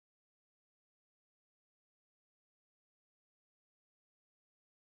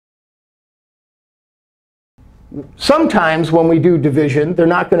sometimes when we do division, they're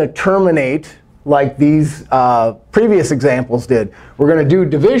not going to terminate like these previous examples did. We're going to do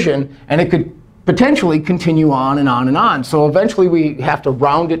division, and it could potentially continue on and on and on. So eventually, we have to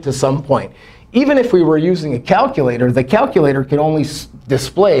round it to some point. Even if we were using a calculator, the calculator can only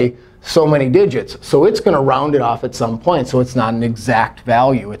display so many digits. So it's going to round it off at some point. So it's not an exact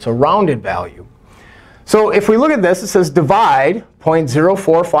value. It's a rounded value. So if we look at this, it says divide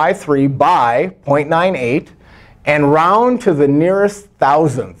 0.0453 by 0.98 and round to the nearest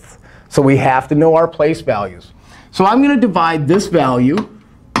thousandth. So we have to know our place values. So I'm going to divide this value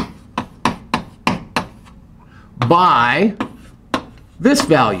by this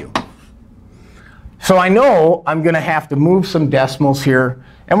value. So I know I'm going to have to move some decimals here.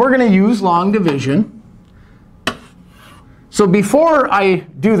 And we're going to use long division. So before I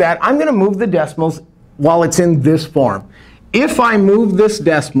do that, I'm going to move the decimals while it's in this form. If I move this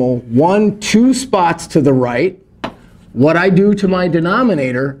decimal 2 spots to the right, what I do to my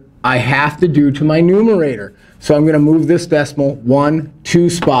denominator, I have to do to my numerator. So I'm going to move this decimal 2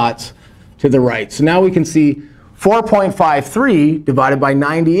 spots to the right. So now we can see 4.53 divided by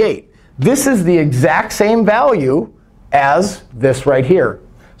 98. This is the exact same value as this right here.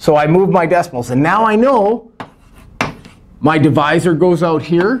 So I move my decimals. And now I know my divisor goes out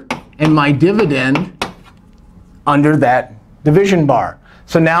here and my dividend under that division bar.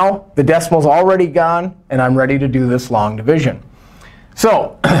 So now the decimal's already gone, and I'm ready to do this long division.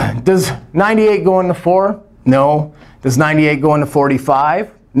 So does 98 go into 4? No. Does 98 go into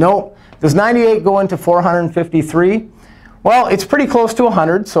 45? No. Does 98 go into 453? Well, it's pretty close to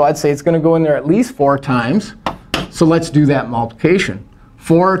 100, so I'd say it's going to go in there at least 4 times. So let's do that multiplication.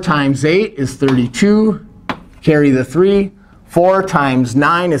 4 times 8 is 32. Carry the 3. 4 times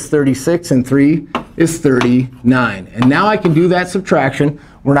 9 is 36, and 3 is 39. And now I can do that subtraction.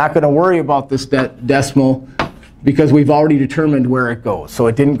 We're not going to worry about this decimal because we've already determined where it goes. So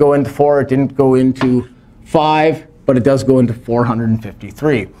it didn't go into 4. It didn't go into 5. But it does go into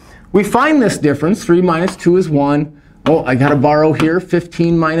 453. We find this difference. 3 minus 2 is 1. Oh, I got to borrow here.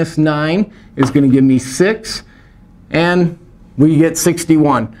 15 minus 9 is going to give me 6. And we get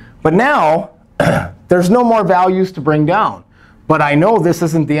 61. But now, there's no more values to bring down. But I know this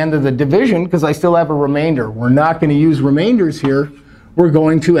isn't the end of the division because I still have a remainder. We're not going to use remainders here. We're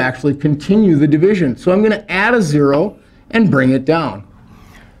going to actually continue the division. So I'm going to add a 0 and bring it down.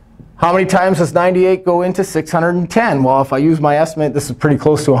 How many times does 98 go into 610? Well, if I use my estimate, this is pretty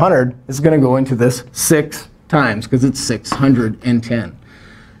close to 100. It's going to go into this 6 times because it's 610.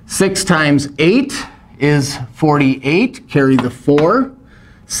 6 times 8 is 48. Carry the 4.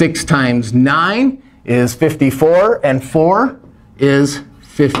 6 times 9 is 54. And 4 is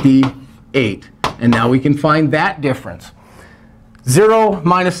 58. And now we can find that difference. 0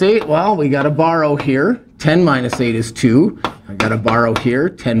 minus 8, well, we got to borrow here. 10 minus 8 is 2. I got to borrow here.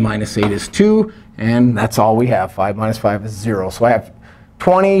 10 minus 8 is 2. And that's all we have. 5 minus 5 is 0. So I have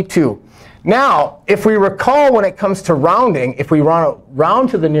 22. Now, if we recall when it comes to rounding, if we round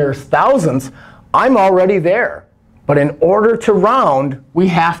to the nearest thousandths, I'm already there. But in order to round, we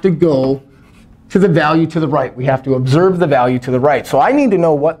have to go to the value to the right. We have to observe the value to the right. So I need to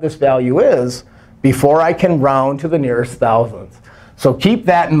know what this value is before I can round to the nearest thousandth. So keep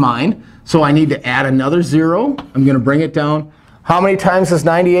that in mind. So I need to add another 0. I'm going to bring it down. How many times does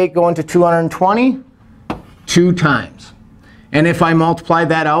 98 go into 220? 2 times. And if I multiply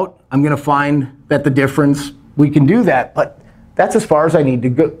that out, I'm going to find that the difference, we can do that. But that's as far as I need to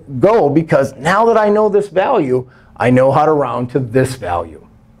go because now that I know this value, I know how to round to this value.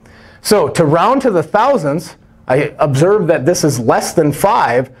 So to round to the thousandths, I observe that this is less than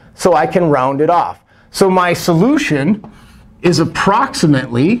 5, so I can round it off. So my solution is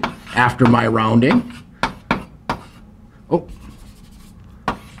approximately, after my rounding,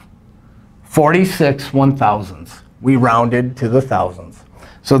 46 1,000ths. We rounded to the thousandths.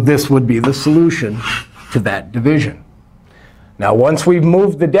 So this would be the solution to that division. Now, once we've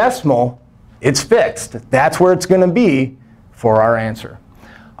moved the decimal, it's fixed. That's where it's going to be for our answer.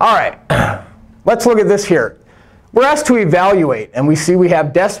 All right, let's look at this here. We're asked to evaluate, and we see we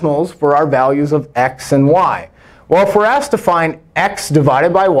have decimals for our values of x and y. Well, if we're asked to find x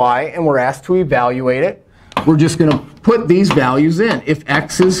divided by y, and we're asked to evaluate it, we're just going to put these values in. If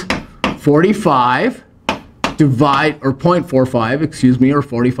x is 45, or 0.45, excuse me, or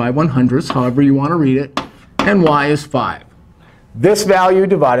 45 100ths, however you want to read it, and y is 5. This value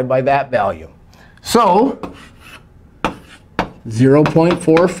divided by that value. So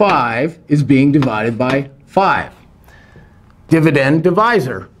 0.45 is being divided by 5. Dividend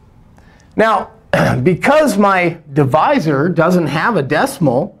divisor. Now, because my divisor doesn't have a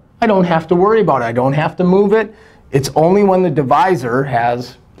decimal, I don't have to worry about it. I don't have to move it. It's only when the divisor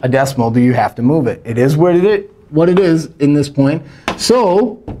has a decimal do you have to move it. It is what it is in this point.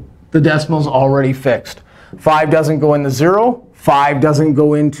 So the decimal's already fixed. 5 doesn't go into 0. 5 doesn't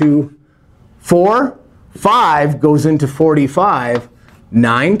go into 4. 5 goes into 45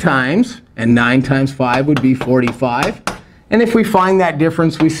 9 times. And 9 times 5 would be 45. And if we find that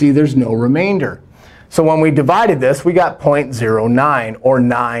difference, we see there's no remainder. So when we divided this, we got 0.09, or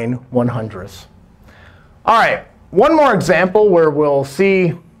 9/100ths. All right, one more example where we'll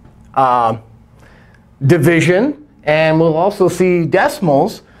see division, and we'll also see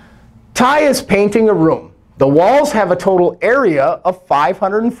decimals. Ty is painting a room. The walls have a total area of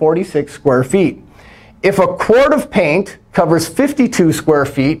 546 square feet. If a quart of paint covers 52 square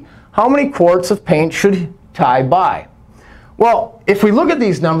feet, how many quarts of paint should Ty buy? Well, if we look at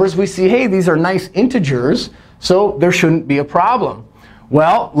these numbers, we see, hey, these are nice integers, so there shouldn't be a problem.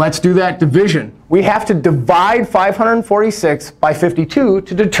 Well, let's do that division. We have to divide 546 by 52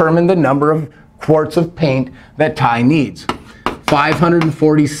 to determine the number of quarts of paint that Ty needs.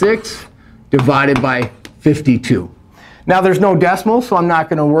 546 divided by 52. Now, there's no decimal, so I'm not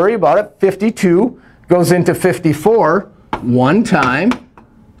going to worry about it. 52 goes into 54 one time.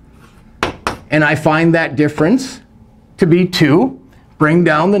 And I find that difference to be 2. Bring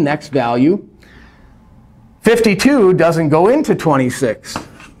down the next value. 52 doesn't go into 26.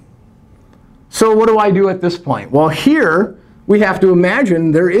 So what do I do at this point? Well, here we have to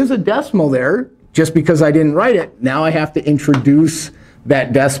imagine there is a decimal there. Just because I didn't write it, now I have to introduce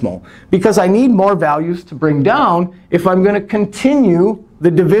that decimal. Because I need more values to bring down if I'm going to continue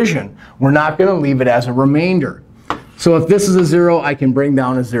the division. We're not going to leave it as a remainder. So if this is a 0, I can bring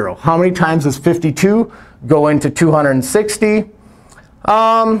down a 0. How many times does 52 go into 260?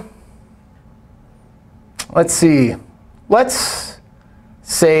 Let's see. Let's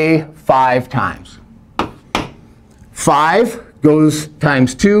say 5 times. 5 goes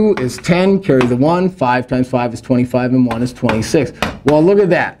times 2 is 10. Carry the 1. 5 times 5 is 25, and 1 is 26. Well, look at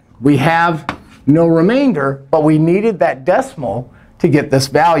that. We have no remainder, but we needed that decimal to get this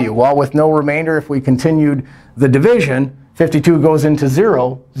value. Well, with no remainder, if we continued the division, 52 goes into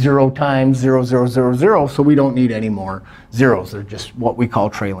 0. 0 times 0, 0, 0, 0. So we don't need any more zeros. They're just what we call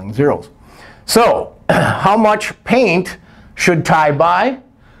trailing zeros. So how much paint should Ty buy?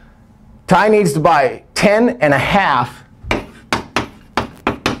 Ty needs to buy 10.5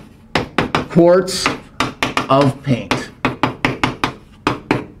 quarts of paint.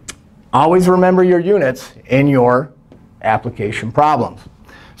 Always remember your units in your application problems.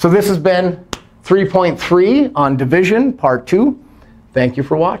 So this has been 3.3 on division, part 2. Thank you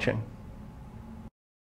for watching.